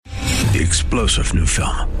the explosive new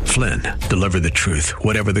film, Flynn, Deliver the Truth,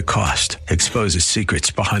 Whatever the Cost, exposes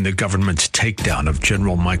secrets behind the government's takedown of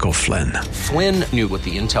General Michael Flynn. Flynn knew what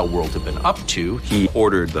the intel world had been up to. He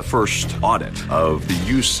ordered the first audit of the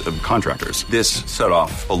use of contractors. This set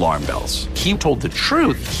off alarm bells. He told the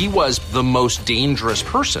truth. He was the most dangerous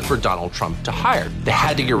person for Donald Trump to hire. They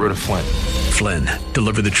had to get rid of Flynn. Flynn,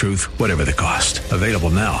 Deliver the Truth, Whatever the Cost. Available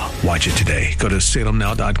now. Watch it today. Go to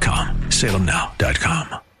salemnow.com.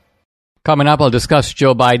 salemnow.com. Coming up, I'll discuss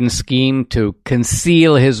Joe Biden's scheme to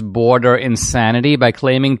conceal his border insanity by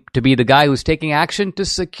claiming to be the guy who's taking action to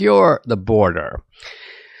secure the border.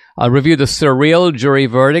 I'll review the surreal jury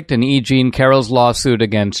verdict in E. Jean Carroll's lawsuit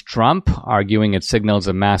against Trump, arguing it signals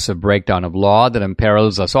a massive breakdown of law that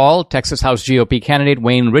imperils us all. Texas House GOP candidate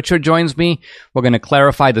Wayne Richard joins me. We're going to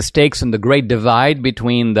clarify the stakes and the great divide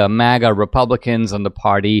between the MAGA Republicans and the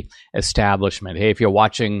party establishment. Hey, if you're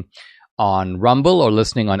watching on Rumble or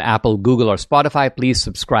listening on Apple, Google, or Spotify, please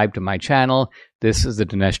subscribe to my channel. This is the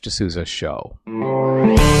Dinesh D'Souza Show.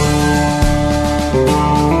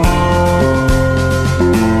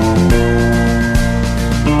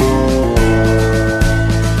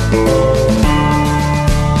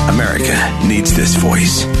 America needs this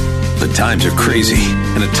voice. The times are crazy.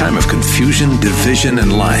 In a time of confusion, division,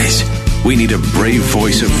 and lies, we need a brave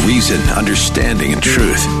voice of reason, understanding, and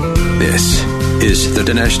truth. This is the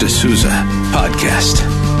Dinesh D'Souza Podcast.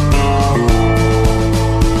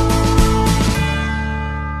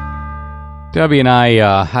 Debbie and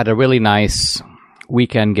I had a really nice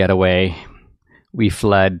weekend getaway. We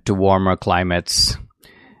fled to warmer climates.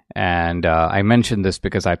 And I mentioned this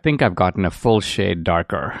because I think I've gotten a full shade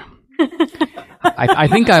darker. I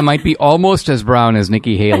think I might be almost as brown as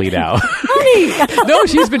Nikki Haley now. No,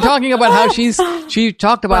 she's been talking about how she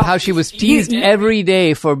talked about how she was teased every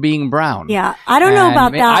day for being brown. Yeah, I don't know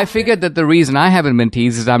about that. I figured that the reason I haven't been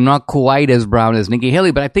teased is I'm not quite as brown as Nikki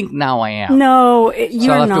Haley, but I think now I am. No, you're not.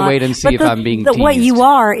 So I'll have to wait and see if I'm being teased. What you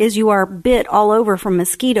are bit all over from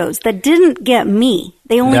mosquitoes that didn't get me.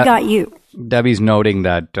 They only got you. Debbie's noting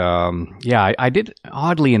that, I did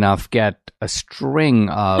oddly enough get a string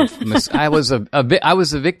of. I was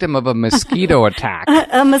a victim of a mosquito attack.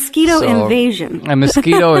 A mosquito invasion. A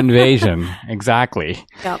mosquito invasion, exactly.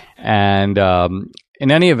 Yep. And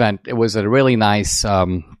in any event, it was a really nice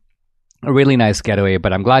getaway.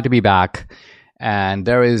 But I'm glad to be back, and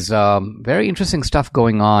there is very interesting stuff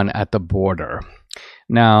going on at the border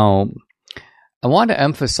now. I want to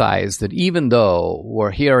emphasize that even though we're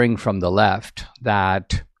hearing from the left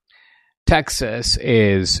that Texas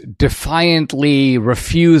is defiantly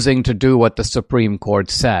refusing to do what the Supreme Court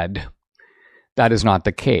said, that is not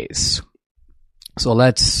the case. So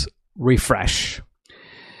let's refresh.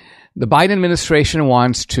 The Biden administration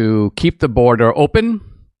wants to keep the border open.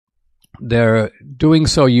 They're doing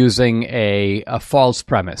so using a false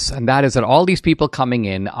premise, and that is that all these people coming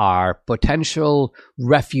in are potential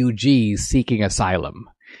refugees seeking asylum.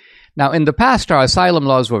 Now, in the past, our asylum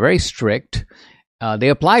laws were very strict. They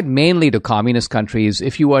applied mainly to communist countries.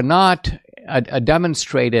 If you were not a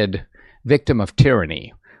demonstrated victim of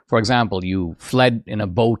tyranny, for example, you fled in a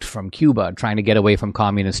boat from Cuba trying to get away from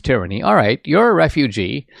communist tyranny, all right, you're a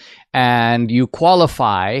refugee, and you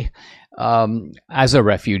qualify as a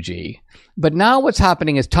refugee. But now what's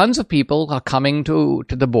happening is tons of people are coming to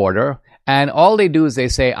the border, and all they do is they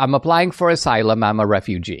say, I'm applying for asylum, I'm a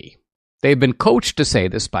refugee. They've been coached to say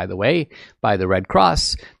this, by the way, by the Red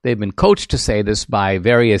Cross. They've been coached to say this by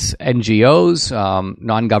various NGOs,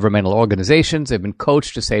 non-governmental organizations. They've been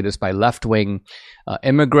coached to say this by left-wing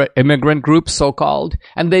immigrant groups, so-called.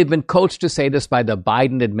 And they've been coached to say this by the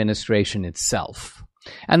Biden administration itself.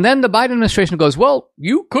 And then the Biden administration goes, well,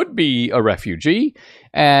 you could be a refugee,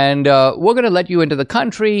 and we're going to let you into the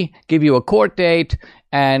country, give you a court date,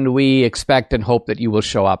 and we expect and hope that you will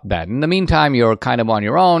show up then. In the meantime, you're kind of on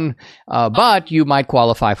your own, but you might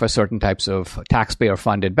qualify for certain types of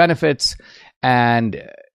taxpayer-funded benefits. And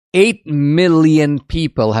 8 million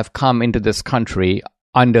people have come into this country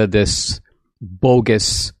under this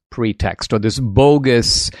bogus pretext or this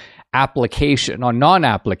bogus application or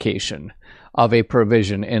non-application of a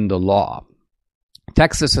provision in the law.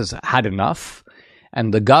 Texas has had enough,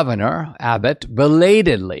 and the governor, Abbott,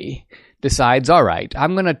 belatedly decides, all right,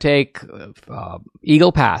 I'm going to take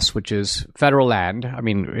Eagle Pass, which is federal land,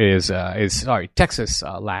 Texas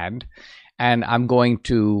land, and I'm going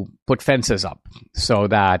to put fences up so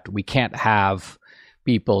that we can't have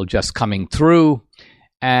people just coming through.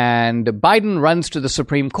 And Biden runs to the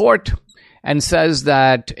Supreme Court and says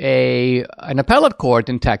that an appellate court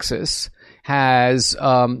in Texas has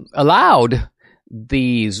allowed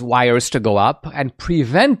these wires to go up and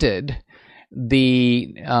prevented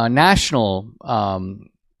the national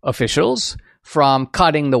officials from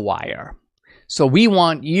cutting the wire. So we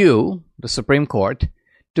want you, the Supreme Court,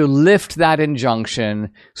 to lift that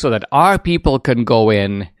injunction so that our people can go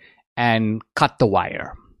in and cut the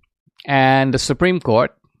wire. And the Supreme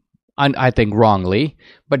Court, I think wrongly,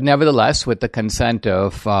 but nevertheless, with the consent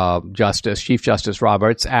of Chief Justice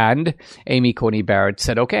Roberts and Amy Coney Barrett,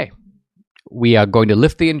 said, okay, we are going to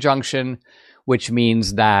lift the injunction, which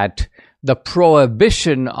means that the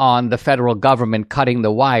prohibition on the federal government cutting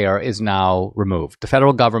the wire is now removed. The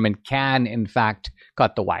federal government can, in fact,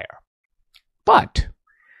 cut the wire. But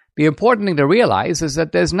the important thing to realize is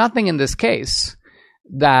that there's nothing in this case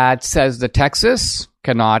that says that Texas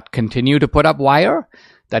cannot continue to put up wire,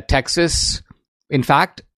 that Texas, in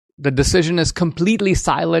fact, the decision is completely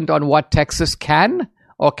silent on what Texas can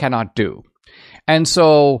or cannot do. And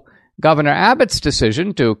so Governor Abbott's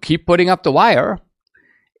decision to keep putting up the wire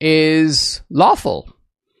is lawful.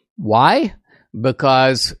 Why?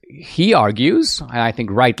 Because he argues, and I think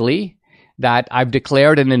rightly, that I've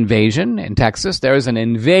declared an invasion in Texas. There is an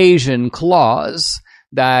invasion clause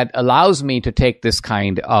that allows me to take this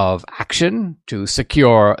kind of action to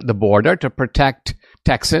secure the border, to protect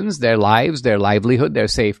Texans, their lives, their livelihood, their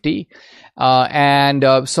safety.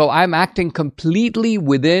 So I'm acting completely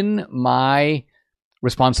within my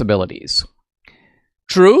responsibilities.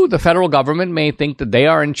 True, the federal government may think that they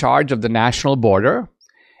are in charge of the national border,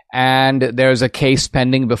 and there's a case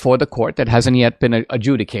pending before the court that hasn't yet been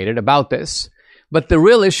adjudicated about this. But the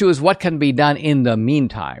real issue is what can be done in the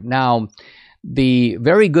meantime. Now, the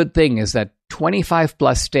very good thing is that 25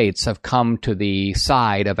 plus states have come to the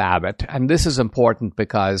side of Abbott. And this is important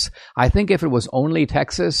because I think if it was only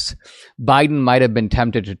Texas, Biden might have been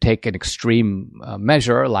tempted to take an extreme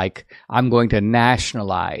measure like, I'm going to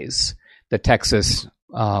nationalize the Texas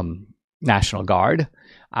National Guard.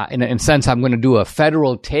 In a sense, I'm going to do a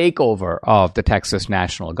federal takeover of the Texas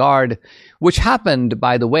National Guard, which happened,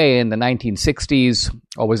 by the way, in the 1960s,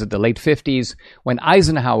 or was it the late 50s, when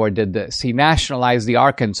Eisenhower did this. He nationalized the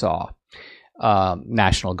Arkansas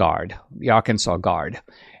National Guard, the Arkansas Guard.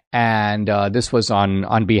 And this was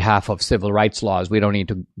on behalf of civil rights laws. We don't need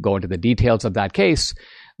to go into the details of that case.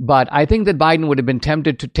 But I think that Biden would have been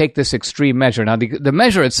tempted to take this extreme measure. Now, the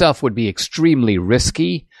measure itself would be extremely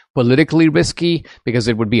risky, politically risky, because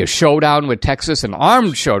it would be a showdown with Texas, an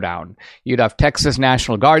armed showdown. You'd have Texas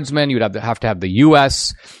National Guardsmen. You'd have to have the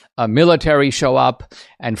U.S. Military show up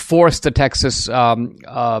and force the Texas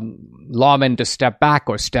lawmen to step back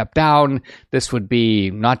or step down. This would be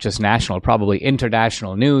not just national, probably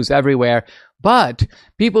international news everywhere. But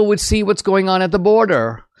people would see what's going on at the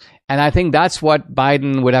border. And I think that's what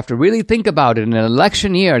Biden would have to really think about in an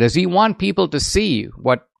election year. Does he want people to see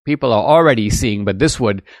what people are already seeing, but this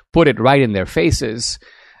would put it right in their faces,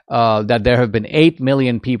 that there have been 8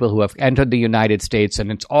 million people who have entered the United States,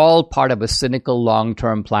 and it's all part of a cynical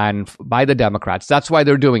long-term plan by the Democrats. That's why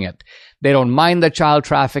they're doing it. They don't mind the child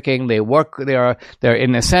trafficking. They're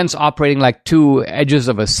in a sense operating like two edges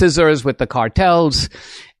of a scissors with the cartels.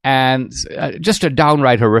 And just a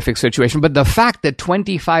downright horrific situation. But the fact that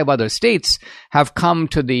 25 other states have come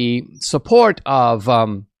to the support of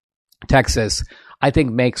Texas, I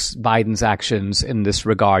think makes Biden's actions in this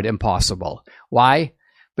regard impossible. Why?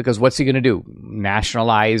 Because what's he going to do?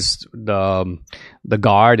 Nationalize the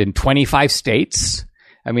Guard in 25 states?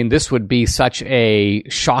 I mean, this would be such a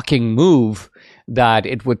shocking move that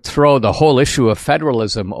it would throw the whole issue of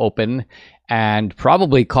federalism open and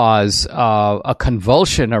probably cause a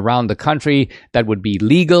convulsion around the country that would be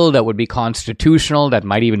legal, that would be constitutional, that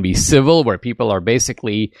might even be civil, where people are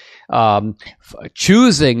basically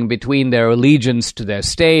choosing between their allegiance to their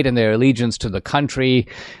state and their allegiance to the country.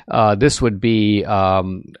 This would be a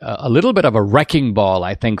little bit of a wrecking ball,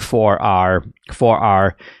 I think, for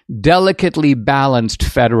our delicately balanced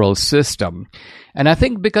federal system. And I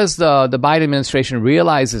think because the Biden administration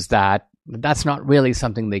realizes that that's not really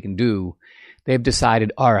something they can do, they've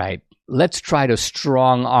decided, all right, let's try to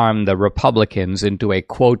strong arm the Republicans into a,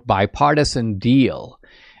 quote, bipartisan deal.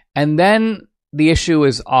 And then the issue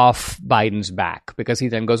is off Biden's back, because he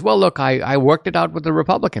then goes, well, look, I worked it out with the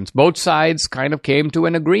Republicans. Both sides kind of came to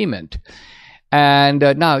an agreement. And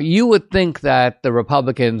now you would think that the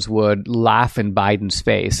Republicans would laugh in Biden's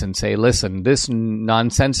face and say, listen, this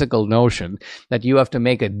nonsensical notion that you have to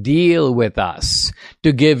make a deal with us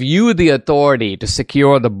to give you the authority to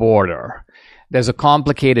secure the border. There's a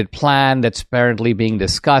complicated plan that's apparently being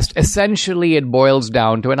discussed. Essentially, it boils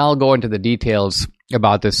down to, and I'll go into the details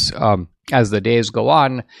about this as the days go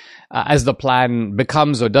on, as the plan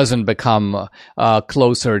becomes or doesn't become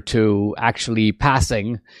closer to actually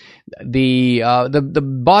passing.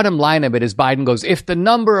 the bottom line of it is Biden goes, if the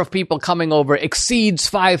number of people coming over exceeds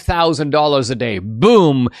 $5,000 a day,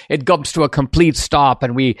 boom, it comes to a complete stop,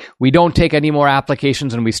 and we don't take any more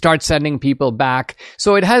applications, and we start sending people back.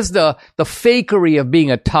 So it has the fakery of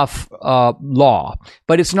being a tough law,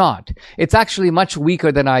 but it's not. It's actually much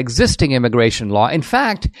weaker than our existing immigration law. In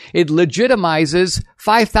fact, it legitimizes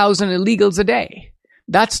 5,000 illegals a day.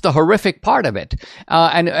 That's the horrific part of it.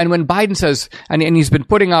 And when Biden says, and he's been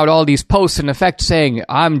putting out all these posts in effect saying,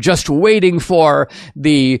 I'm just waiting for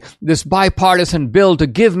this bipartisan bill to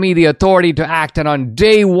give me the authority to act, and on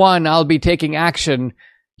day one I'll be taking action.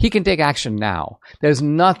 He can take action now. There's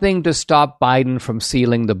nothing to stop Biden from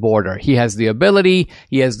sealing the border. He has the ability.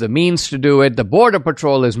 He has the means to do it. The Border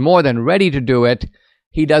Patrol is more than ready to do it.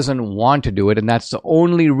 He doesn't want to do it, and that's the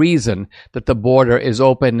only reason that the border is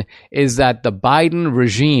open, is that the Biden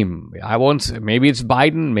regime, maybe it's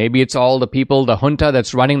Biden, maybe it's all the people, the junta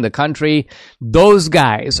that's running the country, those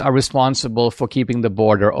guys are responsible for keeping the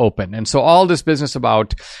border open. And so all this business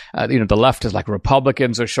about, the left is like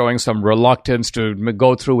Republicans are showing some reluctance to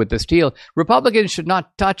go through with this deal. Republicans should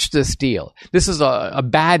not touch this deal. This is a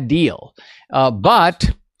bad deal.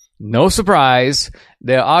 But no surprise,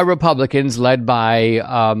 there are Republicans led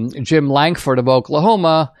by Jim Lankford of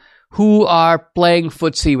Oklahoma who are playing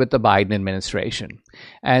footsie with the Biden administration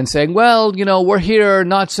and saying, well, we're here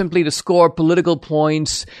not simply to score political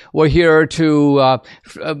points. We're here to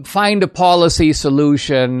find a policy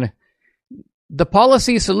solution. The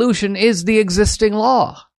policy solution is the existing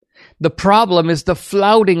law. The problem is the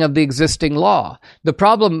flouting of the existing law. The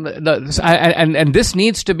problem, and this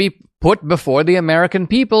needs to be put before the American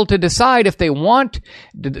people to decide if they want,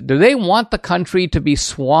 do they want the country to be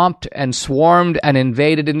swamped and swarmed and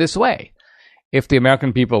invaded in this way? If the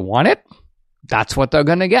American people want it, that's what they're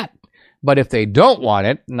going to get. But if they don't want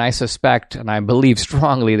it, and I suspect, and I believe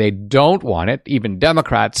strongly they don't want it, even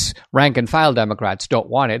Democrats, rank and file Democrats don't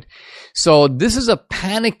want it. So this is a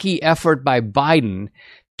panicky effort by Biden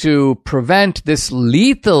to prevent this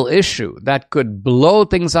lethal issue that could blow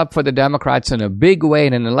things up for the Democrats in a big way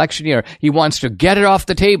in an election year. He wants to get it off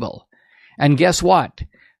the table. And guess what?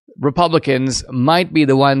 Republicans might be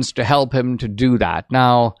the ones to help him to do that.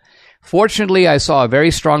 Now, fortunately, I saw a very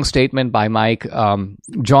strong statement by Mike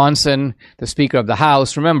Johnson, the Speaker of the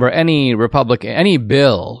House. Remember, any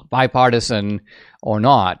bill, bipartisan or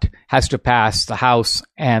not, has to pass the House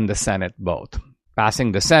and the Senate both.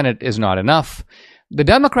 Passing the Senate is not enough. The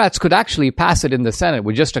Democrats could actually pass it in the Senate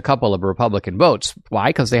with just a couple of Republican votes. Why?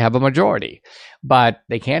 Because they have a majority. But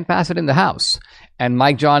they can't pass it in the House. And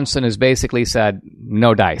Mike Johnson has basically said,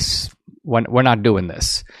 no dice. We're not doing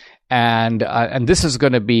this. And this is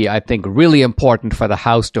going to be, I think, really important for the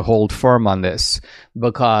House to hold firm on this,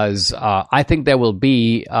 because I think there will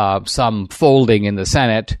be some folding in the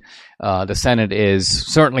Senate. The Senate is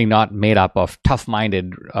certainly not made up of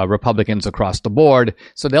tough-minded Republicans across the board,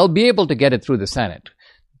 so they'll be able to get it through the Senate.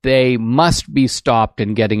 They must be stopped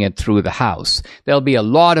in getting it through the House. There'll be a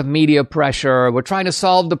lot of media pressure. We're trying to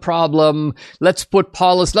solve the problem. Let's put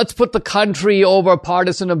the country over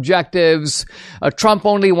partisan objectives. Trump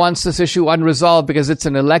only wants this issue unresolved because it's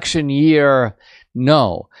an election year.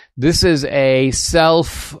 No, this is a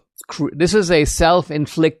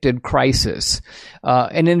self-inflicted crisis,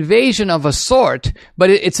 an invasion of a sort, but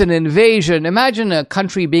it's an invasion. Imagine a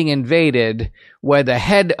country being invaded where the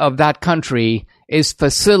head of that country is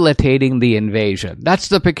facilitating the invasion. That's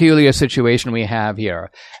the peculiar situation we have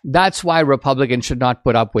here. That's why Republicans should not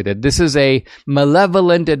put up with it. This is a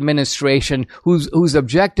malevolent administration whose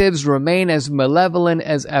objectives remain as malevolent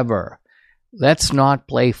as ever. Let's not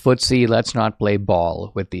play footsie. Let's not play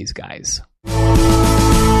ball with these guys.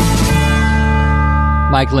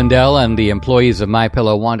 Mike Lindell and the employees of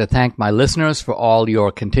MyPillow want to thank my listeners for all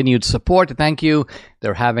your continued support. Thank you.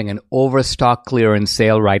 They're having an overstock clearance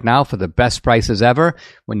sale right now for the best prices ever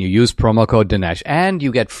when you use promo code Dinesh, and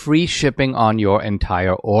you get free shipping on your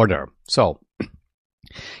entire order. So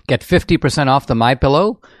get 50% off the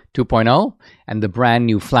MyPillow 2.0 and the brand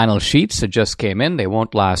new flannel sheets that just came in. They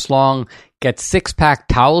won't last long. Get 6-pack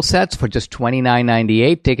towel sets for just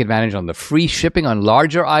 $29.98. Take advantage on the free shipping on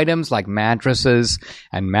larger items like mattresses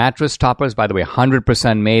and mattress toppers. By the way,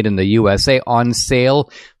 100% made in the USA, on sale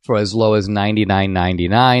for as low as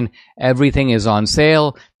 $99.99. Everything is on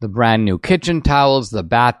sale. The brand new kitchen towels, the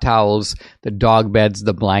bath towels, the dog beds,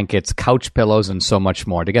 the blankets, couch pillows, and so much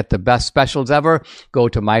more. To get the best specials ever, go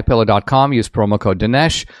to MyPillow.com, use promo code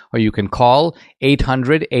Dinesh, or you can call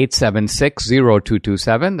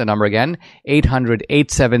 800-876-0227. The number again,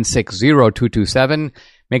 800-876-0227.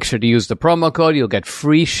 Make sure to use the promo code. You'll get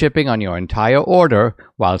free shipping on your entire order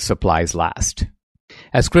while supplies last.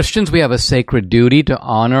 As Christians, we have a sacred duty to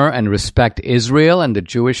honor and respect Israel and the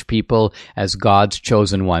Jewish people as God's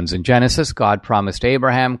chosen ones. In Genesis, God promised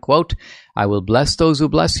Abraham, quote, "I will bless those who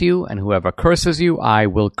bless you, and whoever curses you, I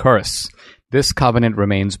will curse." This covenant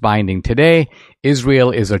remains binding today. Israel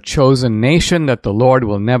is a chosen nation that the Lord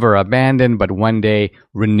will never abandon, but one day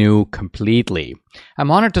renew completely.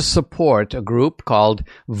 I'm honored to support a group called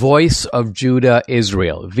Voice of Judah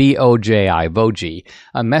Israel, VOJI, VOJI,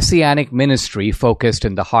 a messianic ministry focused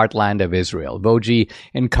in the heartland of Israel. VOJI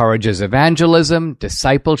encourages evangelism,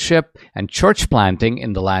 discipleship, and church planting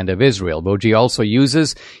in the land of Israel. VOJI also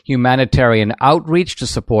uses humanitarian outreach to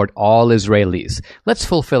support all Israelis. Let's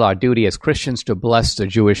fulfill our duty as Christians to bless the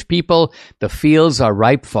Jewish people. The fields are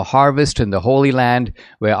ripe for harvest in the Holy Land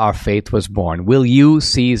where our faith was born. Will you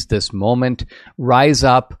seize this moment? Rise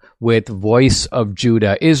up with Voice of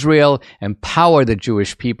Judah Israel. Empower the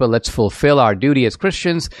Jewish people. Let's fulfill our duty as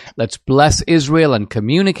Christians. Let's bless Israel and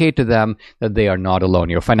communicate to them that they are not alone.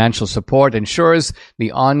 Your financial support ensures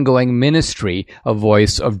the ongoing ministry of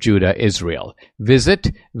Voice of Judah Israel.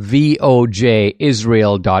 Visit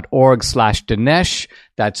vojisrael.org/Dinesh.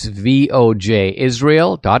 That's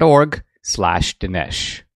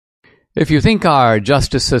vojisrael.org/Dinesh. If you think our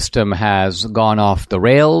justice system has gone off the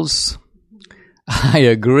rails, I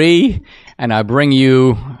agree, and I bring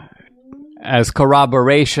you as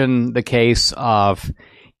corroboration the case of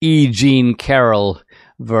E. Jean Carroll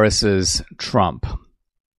versus Trump.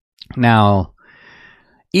 Now,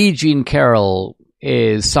 E. Jean Carroll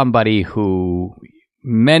is somebody who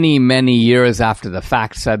many, many years after the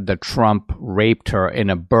fact said that Trump raped her in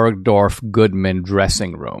a Bergdorf Goodman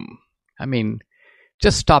dressing room. I mean,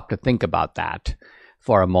 just stop to think about that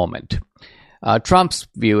for a moment. Trump's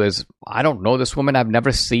view is, I don't know this woman. I've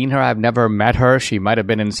never seen her. I've never met her. She might have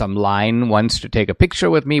been in some line once to take a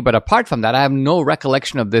picture with me. But apart from that, I have no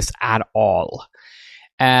recollection of this at all.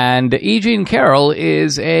 And E. Jean Carroll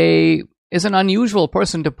is an unusual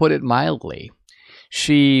person, to put it mildly.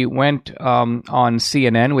 She went on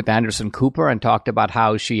CNN with Anderson Cooper and talked about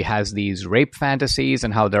how she has these rape fantasies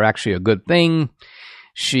and how they're actually a good thing.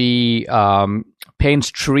 She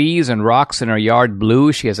paints trees and rocks in her yard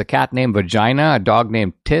blue. She has a cat named Vagina, a dog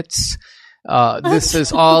named Tits. This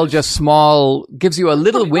is all just small, gives you a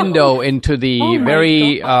little window into the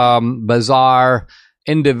very bizarre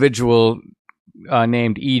individual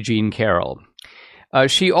named E. Jean Carroll.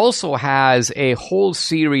 She also has a whole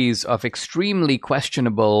series of extremely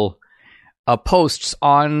questionable posts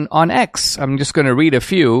on X. I'm just going to read a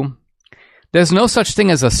few. There's no such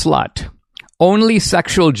thing as a slut. Only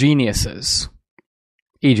sexual geniuses.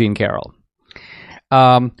 E. Jean Carroll.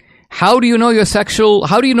 How do you know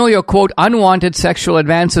your quote, unwanted sexual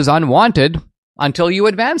advance is unwanted until you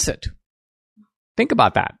advance it? Think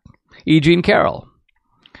about that. E. Jean Carroll.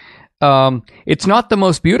 It's not the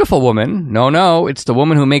most beautiful woman. No, it's the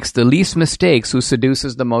woman who makes the least mistakes who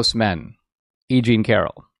seduces the most men. E. Jean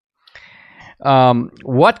Carroll.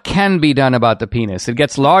 What can be done about the penis? It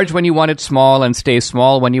gets large when you want it small and stays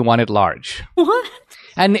small when you want it large. What?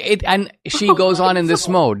 And she goes on in this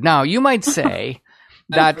mode. Now, you might say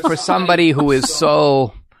that for somebody who is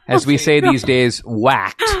so, as we say these days,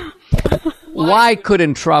 whacked, why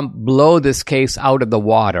couldn't Trump blow this case out of the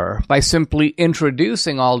water by simply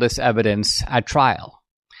introducing all this evidence at trial?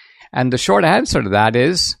 And the short answer to that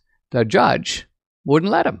is the judge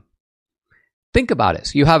wouldn't let him. Think about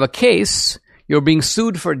it. You have a case, you're being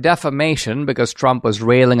sued for defamation because Trump was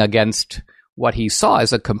railing against what he saw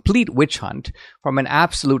as a complete witch hunt from an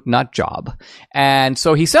absolute nut job. And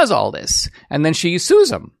so he says all this, and then she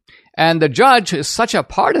sues him. And the judge is such a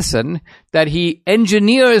partisan that he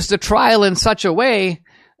engineers the trial in such a way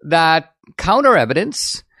that counter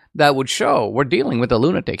evidence that would show we're dealing with a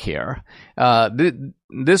lunatic here.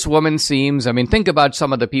 This woman seems, think about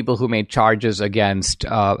some of the people who made charges against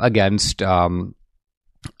Kavanaugh.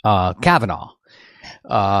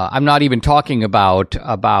 I'm not even talking about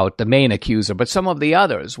the main accuser, but some of the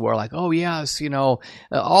others were like, oh yes,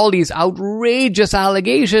 all these outrageous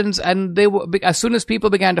allegations, and they were, as soon as people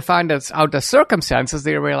began to find out the circumstances,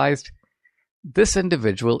 they realized this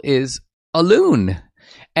individual is a loon.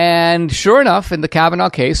 And sure enough, in the Kavanaugh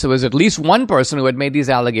case, there was at least one person who had made these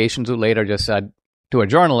allegations who later just said to a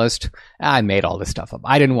journalist, I made all this stuff up.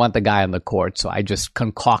 I didn't want the guy on the court, so I just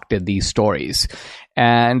concocted these stories.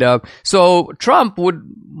 And so Trump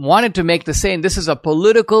wanted to make the same. This is a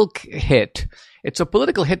political hit. It's a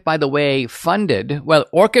political hit, by the way,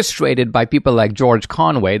 orchestrated by people like George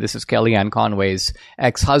Conway. This is Kellyanne Conway's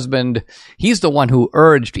ex-husband. He's the one who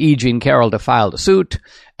urged E. Jean Carroll to file the suit.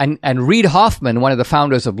 And Reid Hoffman, one of the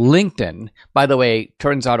founders of LinkedIn, by the way,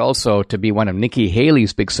 turns out also to be one of Nikki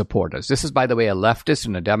Haley's big supporters. This is, by the way, a leftist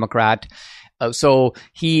and a Democrat. So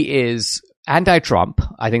he is anti-Trump.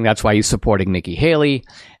 I think that's why he's supporting Nikki Haley.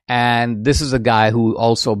 And this is a guy who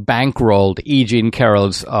also bankrolled E. Jean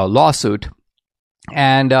Carroll's lawsuit.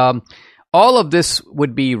 And all of this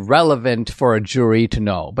would be relevant for a jury to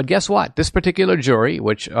know. But guess what? This particular jury,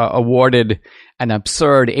 which awarded an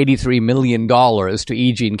absurd $83 million to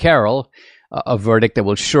E. Jean Carroll, a verdict that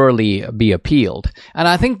will surely be appealed. And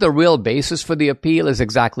I think the real basis for the appeal is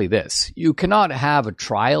exactly this. You cannot have a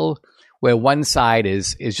trial where one side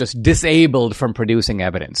is just disabled from producing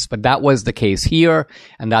evidence. But that was the case here,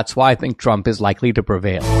 and that's why I think Trump is likely to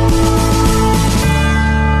prevail.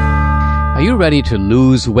 Are you ready to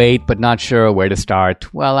lose weight but not sure where to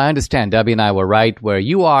start? Well, I understand Debbie and I were right where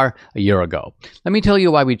you are a year ago. Let me tell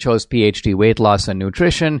you why we chose PhD Weight Loss and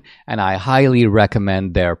Nutrition, and I highly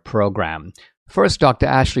recommend their program. First, Dr.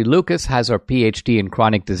 Ashley Lucas has her PhD in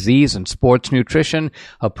chronic disease and sports nutrition.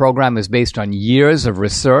 Her program is based on years of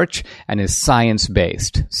research and is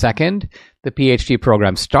science-based. Second, the PhD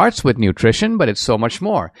program starts with nutrition, but it's so much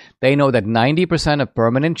more. They know that 90% of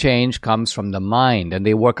permanent change comes from the mind, and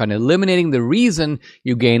they work on eliminating the reason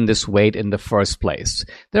you gain this weight in the first place.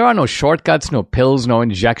 There are no shortcuts, no pills, no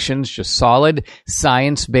injections, just solid,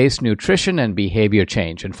 science-based nutrition and behavior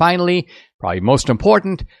change. And finally, probably most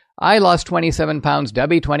important, I lost 27 pounds,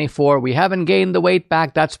 Debbie 24. We haven't gained the weight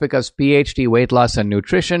back. That's because PhD Weight Loss and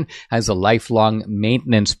Nutrition has a lifelong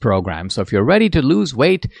maintenance program. So if you're ready to lose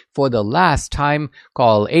weight for the last time,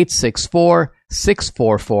 call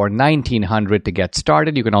 864-644-1900 to get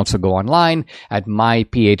started. You can also go online at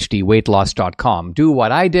myphdweightloss.com. Do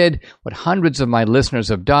what I did, what hundreds of my listeners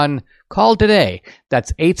have done. Call today.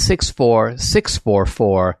 That's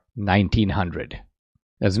 864-644-1900.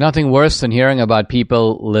 There's nothing worse than hearing about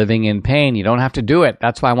people living in pain. You don't have to do it.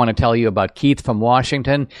 That's why I want to tell you about Keith from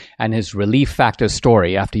Washington and his Relief Factor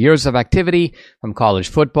story. After years of activity, from college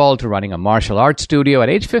football to running a martial arts studio, at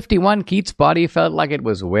age 51, Keith's body felt like it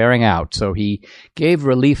was wearing out. So he gave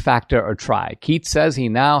Relief Factor a try. Keith says he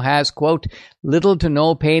now has, quote, little to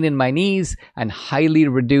no pain in my knees and highly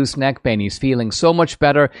reduced neck pain. He's feeling so much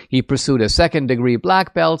better. He pursued a second-degree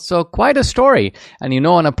black belt. So quite a story. And you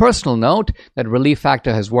know, on a personal note, that Relief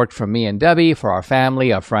Factor has worked for me and Debbie, for our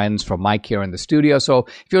family, our friends, for Mike here in the studio. So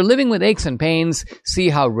if you're living with aches and pains, see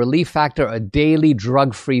how Relief Factor, a daily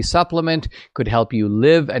drug-free supplement, could help you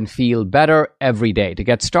live and feel better every day. To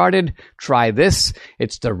get started, try this.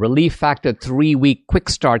 It's the Relief Factor 3-week quick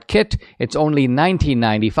start kit. It's only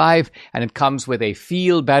 $19.95, and it comes with a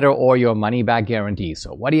feel better or your money back guarantee.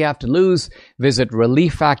 So what do you have to lose? Visit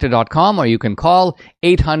relieffactor.com, or you can call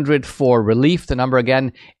 800-4RELIEF, the number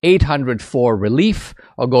again, 800-4RELIEF,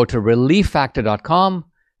 or go to relieffactor.com.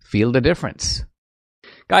 Feel the difference.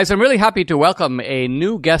 Guys, I'm really happy to welcome a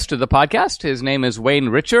new guest to the podcast. His name is Wayne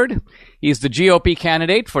Richard. He's the GOP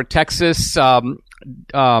candidate for Texas, I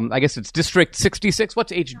guess it's District 66.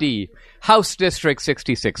 What's HD? House District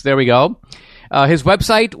 66. There we go. His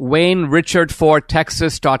website,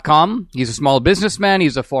 WayneRichardForTexas.com. He's a small businessman.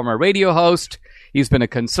 He's a former radio host. He's been a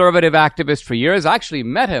conservative activist for years. I actually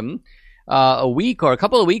met him a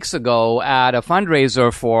couple of weeks ago at a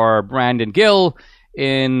fundraiser for Brandon Gill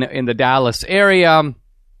in the Dallas area.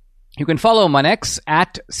 You can follow him on X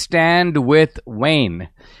at StandWithWayne.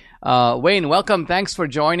 Wayne, welcome. Thanks for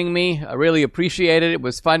joining me. I really appreciate it. It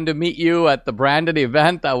was fun to meet you at the Brandon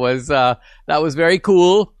event. That was very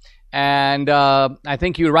cool. And I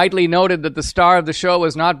think you rightly noted that the star of the show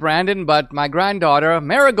was not Brandon, but my granddaughter,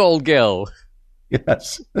 Marigold Gill.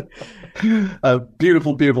 Yes. A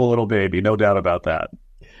beautiful, beautiful little baby. No doubt about that.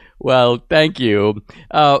 Well, thank you.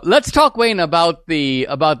 Let's talk, Wayne, about the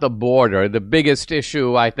border, the biggest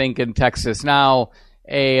issue, I think, in Texas now.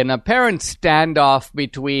 An apparent standoff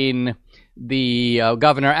between the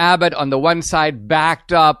Governor Abbott on the one side,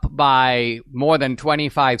 backed up by more than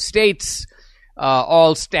 25 states,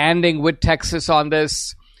 all standing with Texas on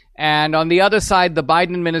this. And on the other side, the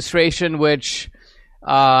Biden administration, which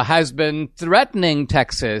has been threatening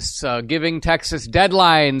Texas, giving Texas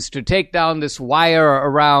deadlines to take down this wire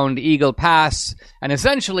around Eagle Pass and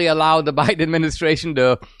essentially allow the Biden administration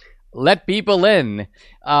to let people in.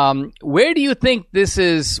 Where do you think this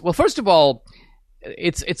is? Well, first of all,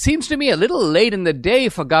 it seems to me a little late in the day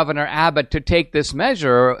for Governor Abbott to take this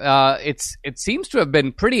measure. It seems to have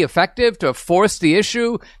been pretty effective to have forced the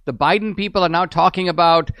issue. The Biden people are now talking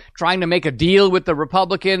about trying to make a deal with the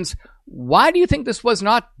Republicans. Why do you think this was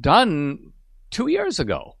not done 2 years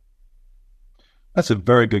ago? That's a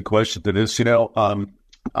very good question, Dennis.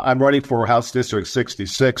 I'm running for House District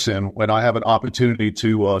 66, and when I have an opportunity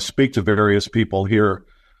to speak to various people here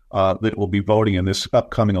that will be voting in this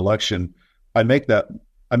upcoming election, I make that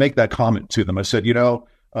comment to them. I said,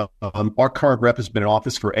 our current rep has been in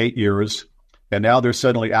office for 8 years, and now they're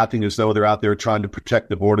suddenly acting as though they're out there trying to protect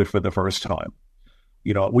the border for the first time.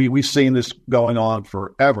 We've seen this going on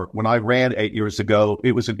forever. When I ran 8 years ago,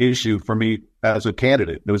 it was an issue for me as a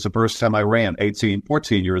candidate. It was the first time I ran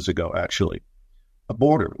 14 years ago, actually. A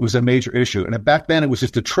border was a major issue. And back then, it was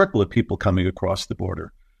just a trickle of people coming across the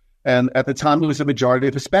border. And at the time, it was a majority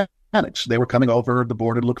of Hispanics. They were coming over the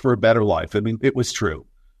border to look for a better life. I mean, it was true.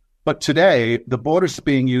 But today, the border is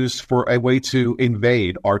being used for a way to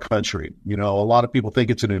invade our country. A lot of people think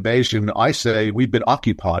it's an invasion. I say we've been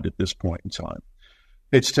occupied at this point in time.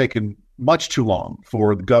 It's taken much too long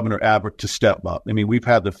for Governor Abbott to step up. I mean, we've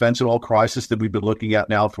had the fentanyl crisis that we've been looking at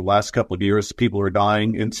now for the last couple of years. People are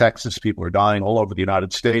dying in Texas. People are dying all over the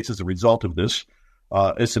United States as a result of this.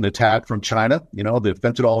 It's an attack from China. The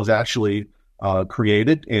fentanyl is actually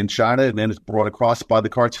created in China and then it's brought across by the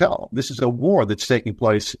cartel. This is a war that's taking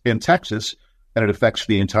place in Texas, and it affects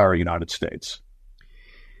the entire United States.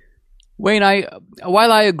 Wayne,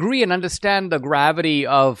 while I agree and understand the gravity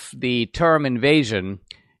of the term invasion,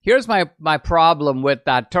 here's my problem with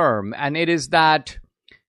that term, and it is that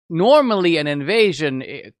normally an invasion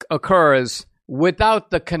occurs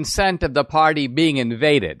without the consent of the party being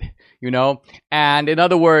invaded, And in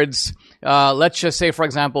other words, let's just say, for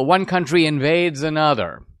example, one country invades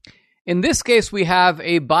another. In this case, we have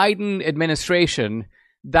a Biden administration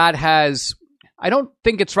that has, I don't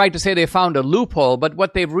think it's right to say they found a loophole, but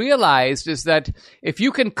what they've realized is that if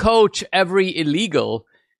you can coach every illegal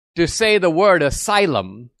to say the word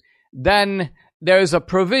asylum, then there's a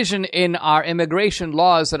provision in our immigration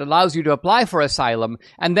laws that allows you to apply for asylum.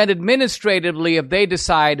 And then administratively, if they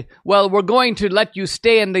decide, well, we're going to let you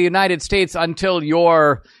stay in the United States until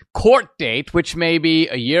your court date, which may be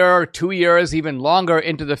a year, 2 years, even longer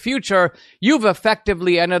into the future, you've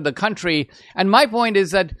effectively entered the country. And my point is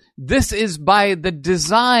that this is by the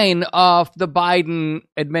design of the Biden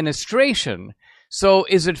administration. So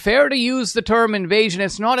is it fair to use the term invasion?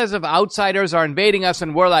 It's not as if outsiders are invading us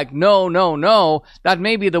and we're like, no, no, no. That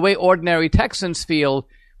may be the way ordinary Texans feel,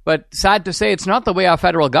 but sad to say, it's not the way our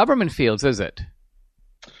federal government feels, is it?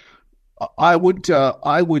 I would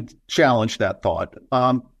challenge that thought.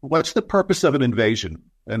 What's the purpose of an invasion?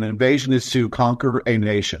 An invasion is to conquer a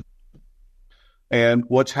nation. And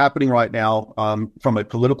what's happening right now from a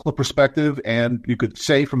political perspective, and you could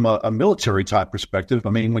say from a military type perspective, I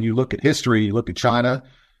mean, when you look at history, you look at China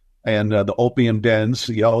and the opium dens,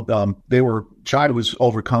 China was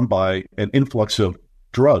overcome by an influx of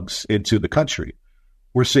drugs into the country.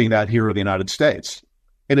 We're seeing that here in the United States.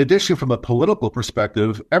 In addition, from a political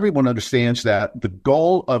perspective, everyone understands that the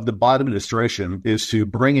goal of the Biden administration is to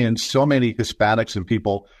bring in so many Hispanics and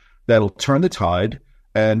people that'll turn the tide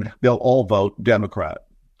and they'll all vote Democrat.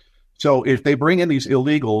 So if they bring in these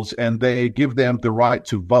illegals and they give them the right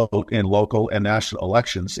to vote in local and national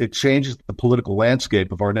elections, it changes the political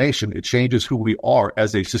landscape of our nation. It changes who we are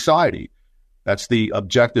as a society. That's the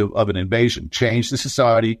objective of an invasion. Change the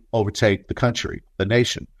society, overtake the country, the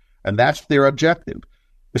nation. And that's their objective,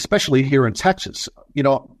 especially here in Texas.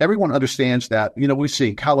 Everyone understands that, we've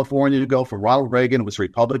seen California go for Ronald Reagan. It was a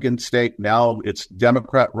Republican state. Now it's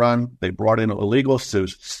Democrat run. They brought in illegals to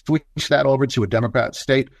switch that over to a Democrat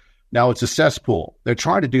state. Now it's a cesspool. They're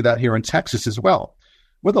trying to do that here in Texas as well.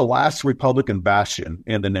 We're the last Republican bastion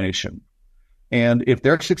in the nation. And if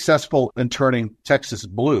they're successful in turning Texas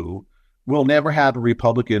blue, we'll never have a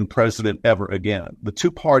Republican president ever again. The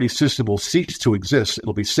two-party system will cease to exist.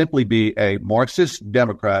 It'll simply be a Marxist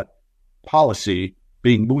Democrat policy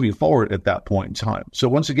moving forward at that point in time. So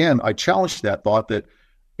once again, I challenge that thought that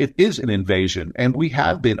it is an invasion, and we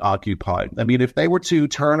have been occupied. I mean, if they were to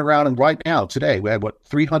turn around and right now, today, we had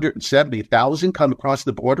 370,000 come across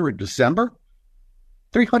the border in December?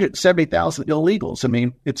 370,000 illegals. I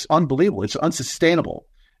mean, it's unbelievable. It's unsustainable.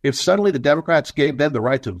 If suddenly the Democrats gave them the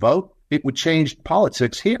right to vote, it would change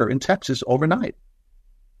politics here in Texas overnight.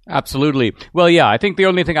 Absolutely. Well, yeah, I think the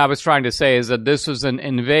only thing I was trying to say is that this was an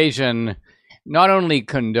invasion not only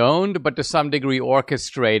condoned, but to some degree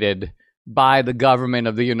orchestrated by the government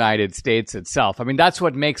of the United States itself. I mean, that's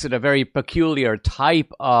what makes it a very peculiar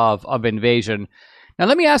type of invasion. Now,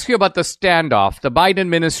 let me ask you about the standoff. The Biden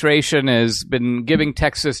administration has been giving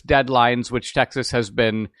Texas deadlines, which Texas has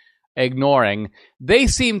been ignoring. They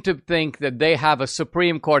seem to think that they have a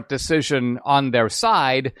Supreme Court decision on their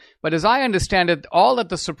side, but as I understand it, all that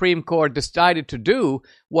the Supreme Court decided to do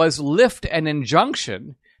was lift an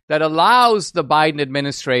injunction that allows the Biden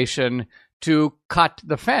administration to cut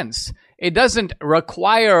the fence. It doesn't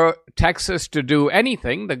require Texas to do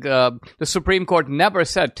anything. The Supreme Court never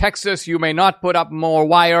said, Texas, you may not put up more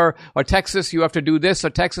wire, or Texas, you have to do this,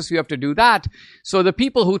 or Texas, you have to do that. So the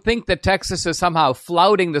people who think that Texas is somehow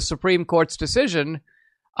flouting the Supreme Court's decision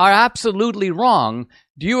are absolutely wrong.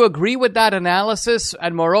 Do you agree with that analysis?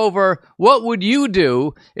 And moreover, what would you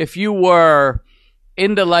do if you were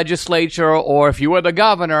in the legislature or if you were the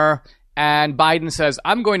governor and Biden says,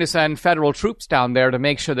 I'm going to send federal troops down there to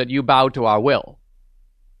make sure that you bow to our will?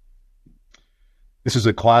 This is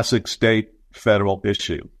a classic state-federal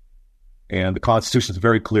issue. And the Constitution is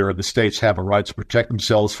very clear. The states have a right to protect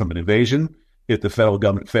themselves from an invasion if the federal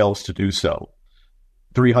government fails to do so.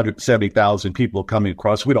 370,000 people coming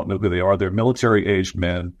across. We don't know who they are. They're military-aged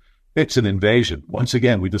men. It's an invasion. Once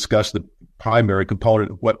again, we discussed the primary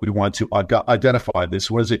component of what we want to identify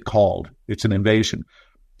this. What is it called? It's an invasion.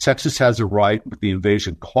 Texas has a right with the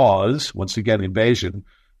invasion clause, once again, invasion,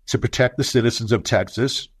 to protect the citizens of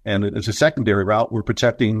Texas. And as a secondary route, we're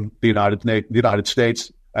protecting the United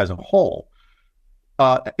States as a whole.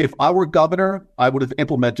 If I were governor, I would have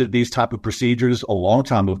implemented these type of procedures a long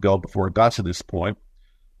time ago before it got to this point.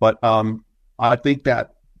 But I think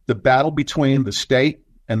that the battle between the state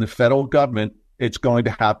and the federal government, it's going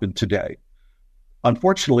to happen today.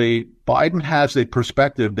 Unfortunately, Biden has a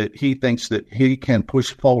perspective that he thinks that he can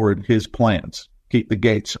push forward his plans, keep the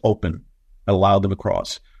gates open, allow them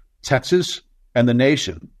across. Texas and the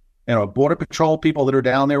nation and our Border Patrol people that are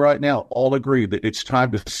down there right now all agree that it's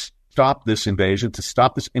time to stop this invasion, to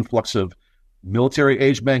stop this influx of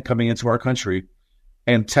military-aged men coming into our country,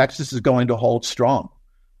 and Texas is going to hold strong.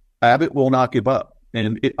 Abbott will not give up.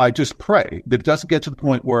 And I just pray that it doesn't get to the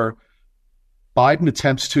point where Biden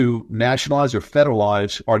attempts to nationalize or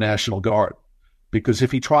federalize our National Guard. Because if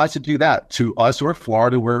he tries to do that to us or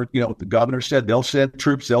Florida, where, the governor said they'll send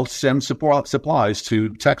troops, they'll send supplies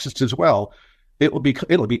to Texas as well, it'll be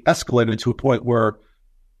escalated to a point where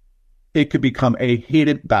it could become a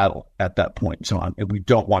heated battle at that point in time. And we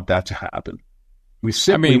don't want that to happen. We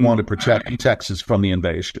simply want to protect Texas from the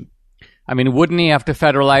invasion. I mean, wouldn't he have to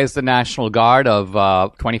federalize the National Guard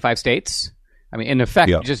of 25 states? I mean, in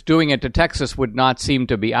effect, just doing it to Texas would not seem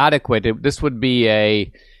to be adequate. This would be a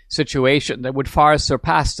situation that would far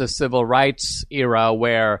surpass the civil rights era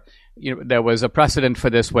where there was a precedent for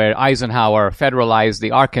this where Eisenhower federalized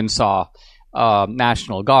the Arkansas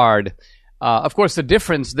National Guard. Of course, the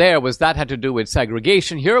difference there was that had to do with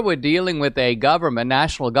segregation. Here we're dealing with a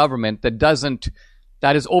national government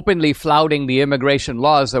that is openly flouting the immigration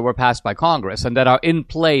laws that were passed by Congress and that are in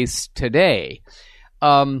place today.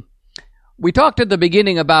 We talked at the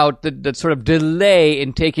beginning about the sort of delay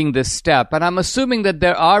in taking this step, and I'm assuming that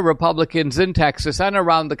there are Republicans in Texas and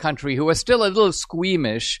around the country who are still a little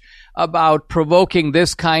squeamish about provoking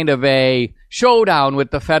this kind of a showdown with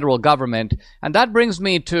the federal government. And that brings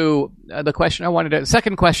me to the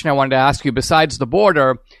second question I wanted to ask you besides the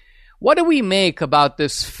border. What do we make about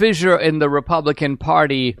this fissure in the Republican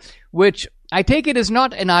Party, which I take it is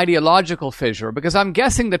not an ideological fissure, because I'm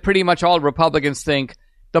guessing that pretty much all Republicans think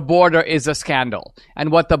the border is a scandal, and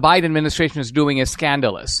what the Biden administration is doing is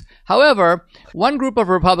scandalous. However, one group of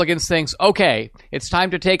Republicans thinks, okay, it's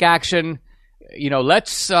time to take action.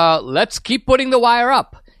 Let's keep putting the wire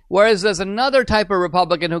up. Whereas there's another type of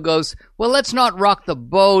Republican who goes, well, let's not rock the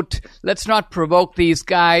boat. Let's not provoke these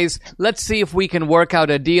guys. Let's see if we can work out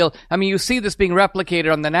a deal. I mean, you see this being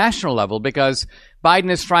replicated on the national level because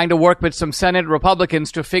Biden is trying to work with some Senate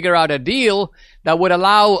Republicans to figure out a deal that would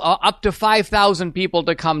allow up to 5,000 people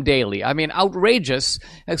to come daily. I mean, outrageous,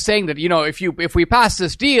 saying that, if we pass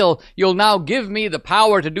this deal, you'll now give me the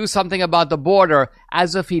power to do something about the border,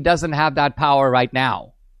 as if he doesn't have that power right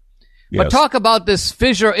now. Yes. But talk about this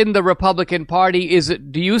fissure in the Republican Party.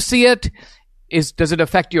 Do you see it? Does it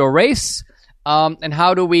affect your race? And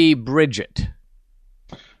how do we bridge it?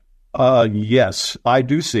 Yes, I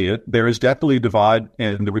do see it. There is definitely a divide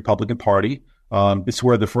in the Republican Party. It's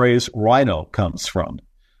where the phrase rhino comes from.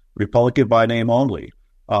 Republican by name only.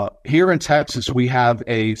 Here in Texas, we have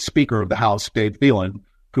a Speaker of the House, Dave Thielen,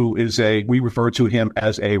 who is we refer to him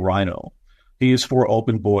as a rhino. He is for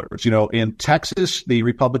open borders. In Texas, the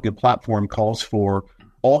Republican platform calls for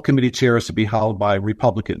all committee chairs to be held by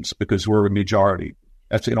Republicans because we're a majority.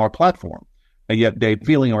 That's in our platform. And yet Dave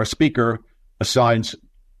Thielen, our Speaker, assigns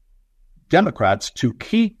Democrats to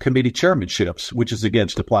key committee chairmanships, which is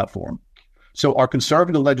against the platform. So our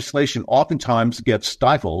conservative legislation oftentimes gets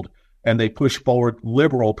stifled and they push forward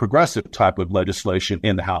liberal, progressive type of legislation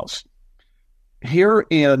in the House. Here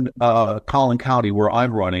in Collin County, where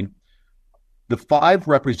I'm running, the 5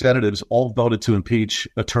 representatives all voted to impeach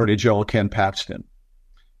Attorney General Ken Paxton.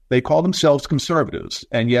 They call themselves conservatives,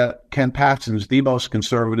 and yet Ken Paxton is the most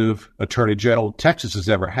conservative Attorney General Texas has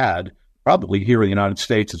ever had, probably here in the United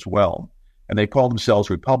States as well. And they call themselves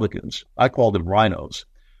Republicans. I call them rhinos.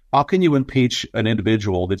 How can you impeach an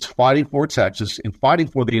individual that's fighting for Texas and fighting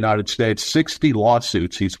for the United States? 60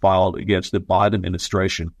 lawsuits he's filed against the Biden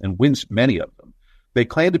administration and wins many of them. They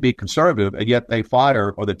claim to be conservative, and yet they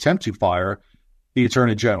fire or they attempt to fire the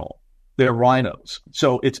Attorney General. They're rhinos.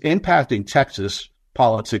 So it's impacting Texas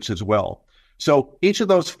politics as well. So each of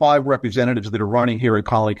those 5 representatives that are running here in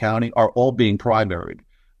Collin County are all being primaried.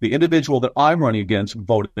 The individual that I'm running against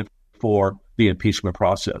voted for the impeachment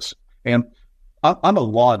process. And I'm a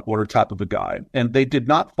law and order type of a guy, and they did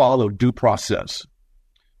not follow due process.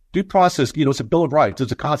 Due process, it's a Bill of Rights.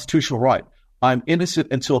 It's a constitutional right. I'm innocent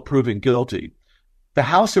until proven guilty. The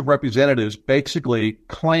House of Representatives basically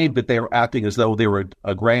claimed that they were acting as though they were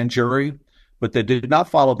a grand jury, but they did not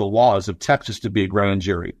follow the laws of Texas to be a grand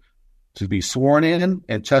jury, to be sworn in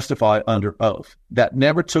and testify under oath. That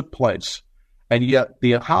never took place. And yet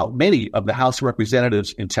many of the House of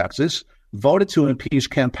Representatives in Texas voted to impeach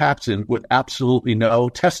Ken Paxton with absolutely no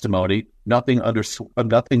testimony, nothing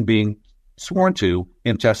being sworn to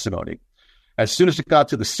in testimony. As soon as it got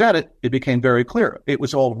to the Senate, it became very clear. It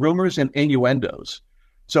was all rumors and innuendos.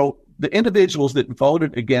 So the individuals that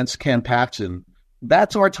voted against Ken Paxton,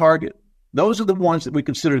 that's our target. Those are the ones that we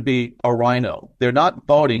consider to be a rhino. They're not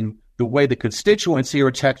voting the way the constituents here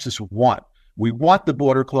in Texas want. We want the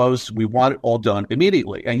border closed. We want it all done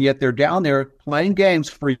immediately. And yet they're down there playing games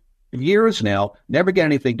for years now, never get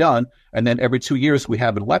anything done. And then every 2 years we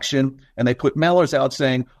have an election, and they put mailers out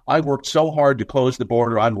saying, I worked so hard to close the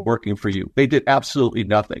border. I'm working for you. They did absolutely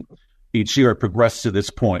nothing. Each year it progressed to this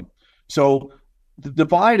point. So the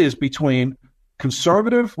divide is between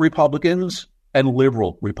conservative Republicans and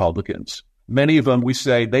liberal Republicans. Many of them, we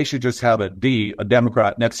say they should just have a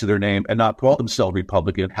Democrat next to their name and not call themselves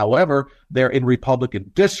Republican. However, they're in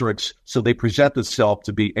Republican districts, so they present themselves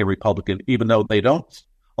to be a Republican, even though they don't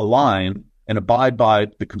align and abide by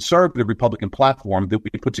the conservative Republican platform that we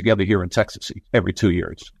put together here in Texas every 2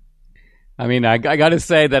 years. I mean, I got to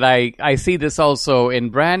say that I see this also in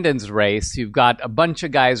Brandon's race. You've got a bunch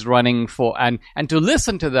of guys running for, and to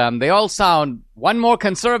listen to them, they all sound one more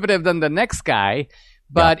conservative than the next guy,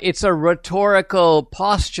 but It's a rhetorical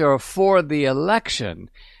posture for the election.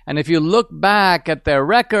 And if you look back at their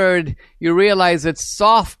record, you realize it's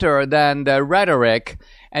softer than their rhetoric.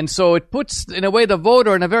 And so it puts, in a way, the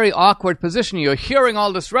voter in a very awkward position. You're hearing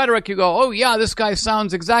all this rhetoric. You go, oh, yeah, this guy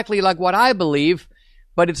sounds exactly like what I believe.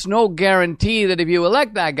 But it's no guarantee that if you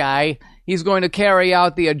elect that guy, he's going to carry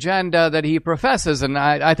out the agenda that he professes. And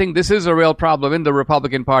I think this is a real problem in the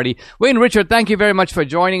Republican Party. Wayne Richard, thank you very much for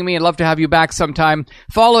joining me. I'd love to have you back sometime.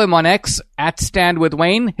 Follow him on X at Stand With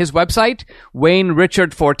Wayne. His website,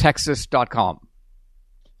 WayneRichardForTexas.com.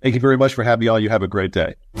 Thank you very much for having me on. You have a great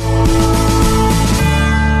day.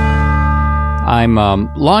 I'm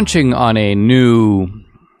launching on a new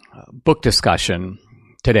book discussion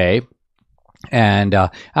today. And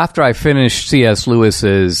after I finished C.S.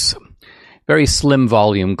 Lewis's very slim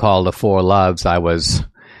volume called The Four Loves, I was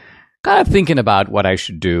kind of thinking about what I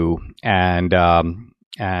should do. And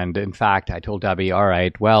in fact, I told Debbie, all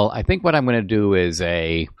right, well, I think what I'm going to do is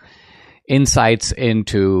insights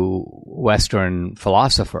into Western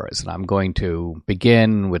philosophers. And I'm going to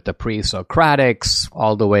begin with the pre-Socratics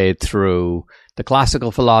all the way through the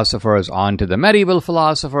classical philosophers, on to the medieval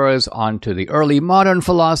philosophers, on to the early modern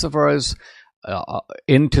philosophers,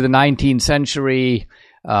 into the 19th century,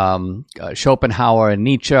 Schopenhauer and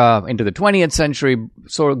Nietzsche, into the 20th century,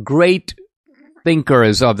 sort of great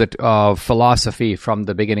thinkers of philosophy from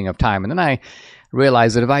the beginning of time. And then I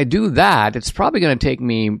realized that if I do that, it's probably going to take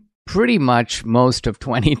me pretty much most of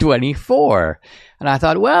 2024. And I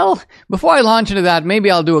thought, well, before I launch into that,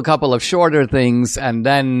 maybe I'll do a couple of shorter things and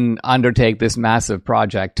then undertake this massive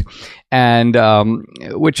project, and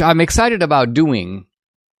which I'm excited about doing.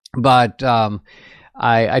 But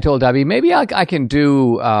I told Debbie, maybe I can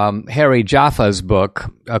do Harry Jaffa's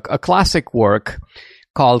book, a classic work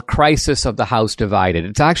called Crisis of the House Divided.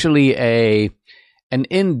 It's actually an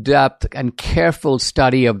in-depth and careful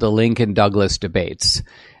study of the Lincoln-Douglas debates.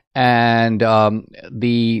 And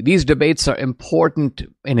these debates are important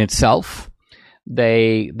in itself.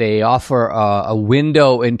 They offer a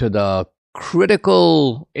window into the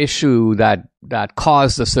critical issue that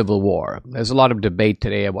caused the Civil War. There's a lot of debate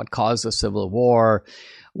today about what caused the Civil War.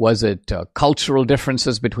 Was it cultural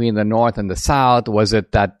differences between the North and the South? Was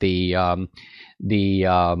it that the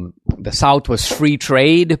South was free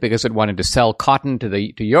trade because it wanted to sell cotton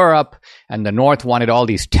to Europe, and the North wanted all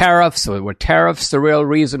these tariffs? So were tariffs the real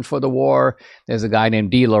reason for the war? There's a guy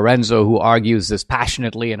named D. Lorenzo who argues this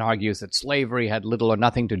passionately and argues that slavery had little or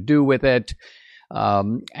nothing to do with it.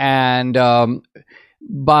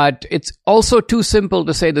 But it's also too simple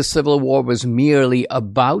to say the Civil War was merely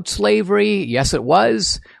about slavery. Yes, it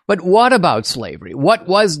was. But what about slavery? What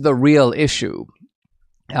was the real issue?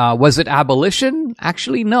 Was it abolition?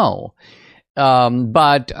 Actually, no.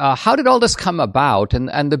 But how did all this come about?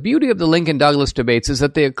 And the beauty of the Lincoln-Douglas debates is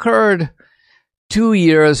that they occurred 2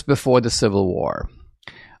 years before the Civil War.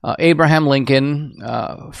 Abraham Lincoln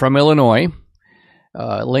from Illinois.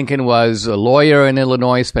 Lincoln was a lawyer in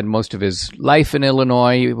Illinois, spent most of his life in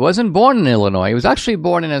Illinois. He wasn't born in Illinois. He was actually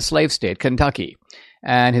born in a slave state, Kentucky.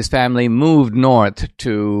 And his family moved north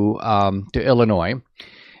to Illinois.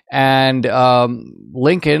 And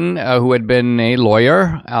Lincoln, who had been a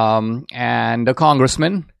lawyer and a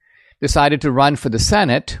congressman, decided to run for the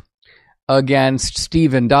Senate against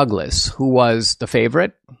Stephen Douglas, who was the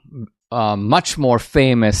favorite, much more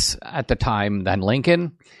famous at the time than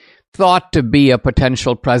Lincoln, thought to be a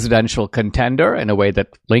potential presidential contender in a way that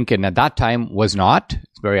Lincoln at that time was not.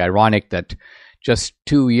 It's very ironic that just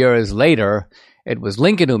 2 years later, it was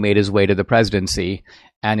Lincoln who made his way to the presidency.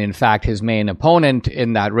 And in fact, his main opponent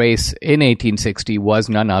in that race in 1860 was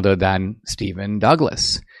none other than Stephen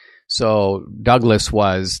Douglas. So Douglas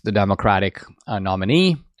was the Democratic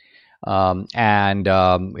nominee.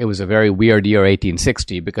 It was a very weird year,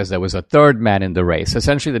 1860, because there was a third man in the race.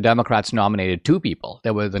 Essentially, the Democrats nominated two people.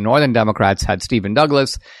 The Northern Democrats had Stephen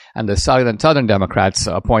Douglas, and the Southern Democrats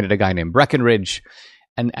appointed a guy named Breckinridge.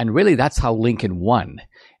 And really, that's how Lincoln won.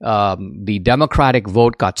 The Democratic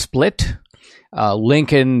vote got split.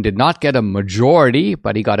 Lincoln did not get a majority,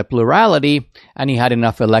 but he got a plurality, and he had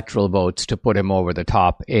enough electoral votes to put him over the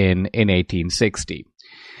top in 1860.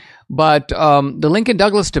 But the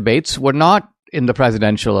Lincoln-Douglas debates were not in the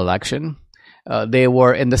presidential election. They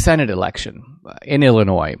were in the Senate election in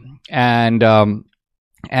Illinois. And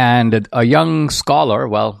a young scholar,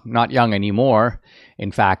 well, not young anymore,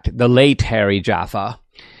 in fact, the late Harry Jaffa,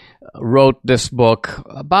 wrote this book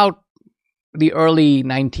about the early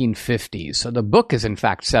 1950s. So the book is, in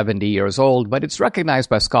fact, 70 years old, but it's recognized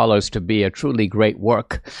by scholars to be a truly great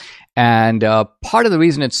work. And part of the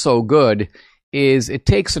reason it's so good is it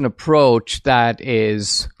takes an approach that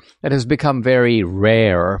has become very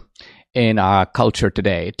rare in our culture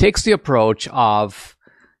today. It takes the approach of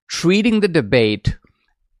treating the debate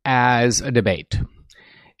as a debate.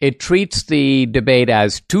 It treats the debate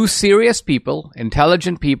as two serious people,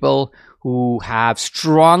 intelligent people who have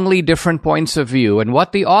strongly different points of view. And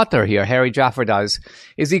what the author here, Harry Jaffa, does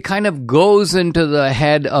is he kind of goes into the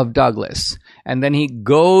head of Douglas, and then he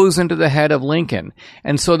goes into the head of Lincoln.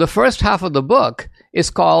 And so the first half of the book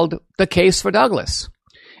is called The Case for Douglas.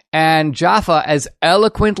 And Jaffa, as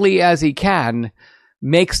eloquently as he can,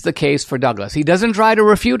 makes the case for Douglas. He doesn't try to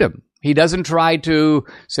refute him. He doesn't try to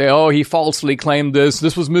say, oh, he falsely claimed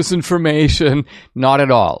this was misinformation. Not at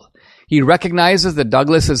all. He recognizes that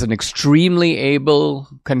Douglas is an extremely able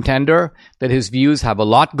contender, that his views have a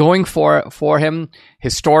lot going for him,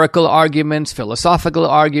 historical arguments, philosophical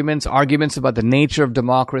arguments, arguments about the nature of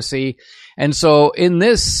democracy. And so in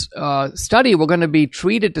this study, we're going to be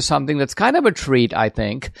treated to something that's kind of a treat, I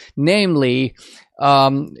think, namely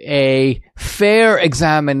a fair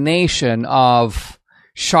examination of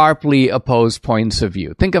sharply opposed points of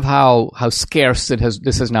view. Think of how scarce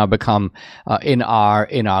this has now become in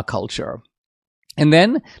our culture. And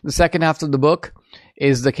then the second half of the book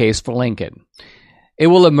is the case for Lincoln. It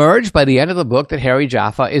will emerge by the end of the book that Harry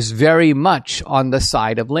Jaffa is very much on the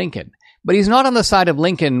side of Lincoln. But he's not on the side of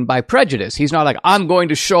Lincoln by prejudice. He's not like, I'm going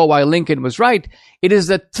to show why Lincoln was right. It is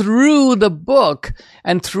that through the book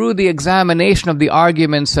and through the examination of the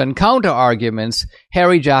arguments and counter-arguments,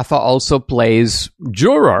 Harry Jaffa also plays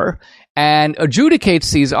juror and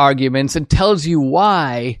adjudicates these arguments and tells you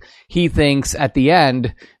why he thinks at the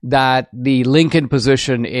end that the Lincoln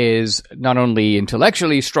position is not only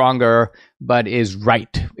intellectually stronger, but is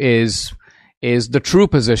right, is the true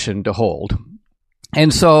position to hold.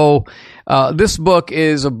 And so this book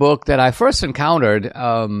is a book that I first encountered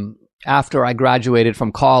after I graduated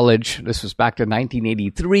from college. This was back to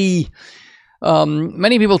 1983.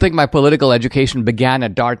 Many people think my political education began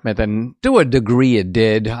at Dartmouth, and to a degree it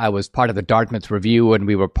did. I was part of the Dartmouth Review, and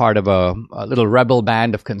we were part of a little rebel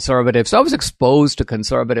band of conservatives. So I was exposed to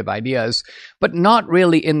conservative ideas, but not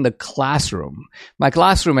really in the classroom. My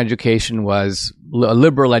classroom education was a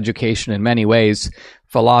liberal education in many ways,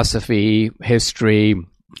 philosophy, history,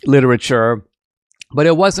 literature. But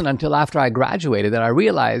it wasn't until after I graduated that I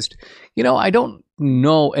realized, I don't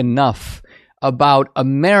know enough about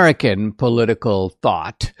American political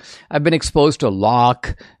thought. I've been exposed to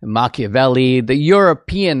Locke, Machiavelli, the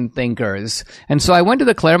European thinkers. And so I went to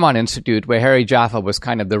the Claremont Institute, where Harry Jaffa was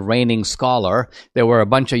kind of the reigning scholar. There were a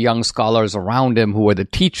bunch of young scholars around him who were the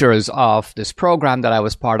teachers of this program that I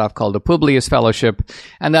was part of called the Publius Fellowship.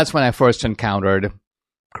 And that's when I first encountered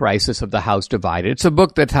Crisis of the House Divided. It's a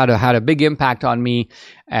book that had a big impact on me.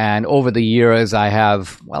 And over the years, I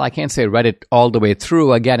have, I can't say read it all the way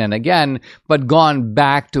through again and again, but gone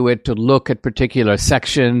back to it to look at particular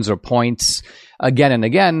sections or points again and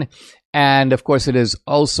again. And of course, it has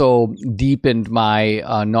also deepened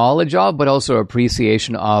my knowledge of, but also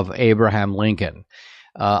appreciation of Abraham Lincoln.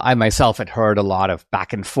 I myself had heard a lot of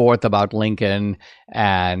back and forth about Lincoln,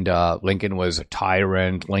 and Lincoln was a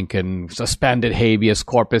tyrant. Lincoln suspended habeas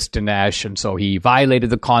corpus dinesh, and so he violated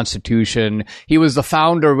the Constitution. He was the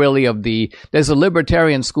founder, really, there's a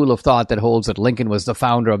libertarian school of thought that holds that Lincoln was the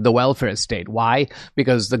founder of the welfare state. Why?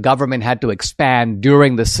 Because the government had to expand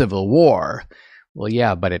during the Civil War. Well,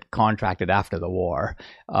 yeah, but it contracted after the war.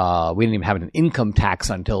 We didn't even have an income tax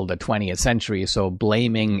until the 20th century. So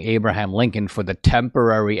blaming Abraham Lincoln for the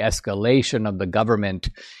temporary escalation of the government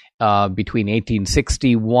between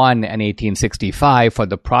 1861 and 1865 for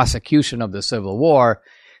the prosecution of the Civil War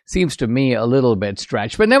seems to me a little bit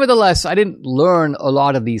stretched. But nevertheless, I didn't learn a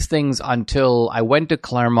lot of these things until I went to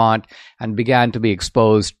Claremont and began to be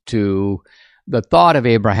exposed to the thought of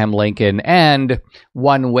Abraham Lincoln. And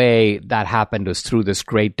one way that happened was through this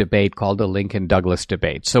great debate called the Lincoln-Douglas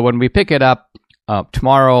debate. So when we pick it up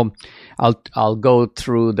tomorrow, I'll go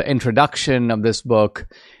through the introduction of this book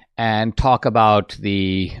and talk about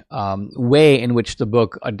the way in which the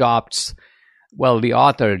book adopts, the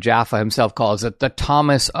author, Jaffa himself, calls it the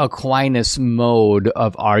Thomas Aquinas mode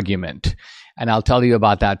of argument. And I'll tell you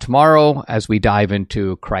about that tomorrow as we dive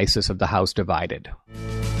into Crisis of the House Divided.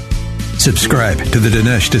 Subscribe to the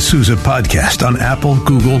Dinesh D'Souza podcast on Apple,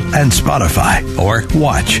 Google, and Spotify, or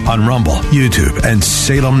watch on Rumble, YouTube, and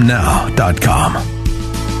SalemNow.com.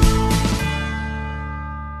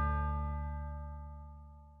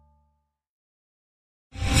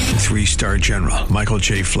 3-star General Michael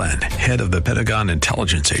J. Flynn, head of the Pentagon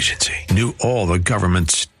Intelligence Agency, knew all the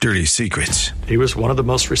government's dirty secrets. He was one of the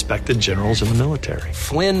most respected generals in the military.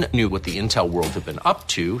 Flynn knew what the intel world had been up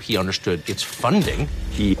to. He understood its funding.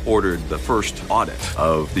 He ordered the first audit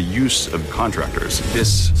of the use of contractors.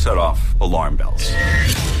 This set off alarm bells.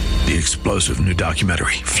 The explosive new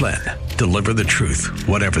documentary, Flynn, Deliver the Truth,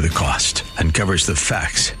 Whatever the Cost, uncovers the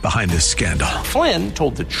facts behind this scandal. Flynn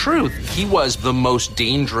told the truth. He was the most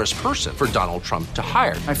dangerous person for Donald Trump to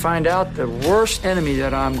hire. I find out the worst enemy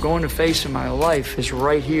that I'm going to face in my life is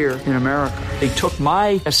right here in America. They took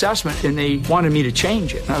my assessment and they wanted me to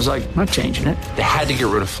change it. And I was like, I'm not changing it. They had to get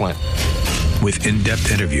rid of Flynn. With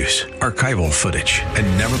in-depth interviews, archival footage, and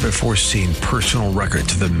never-before-seen personal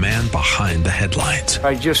records of the man behind the headlines.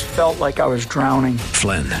 I just felt like I was drowning.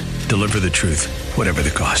 Flynn, Deliver the Truth, Whatever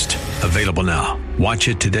the Cost. Available now. Watch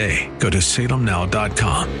it today. Go to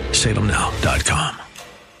SalemNow.com. SalemNow.com.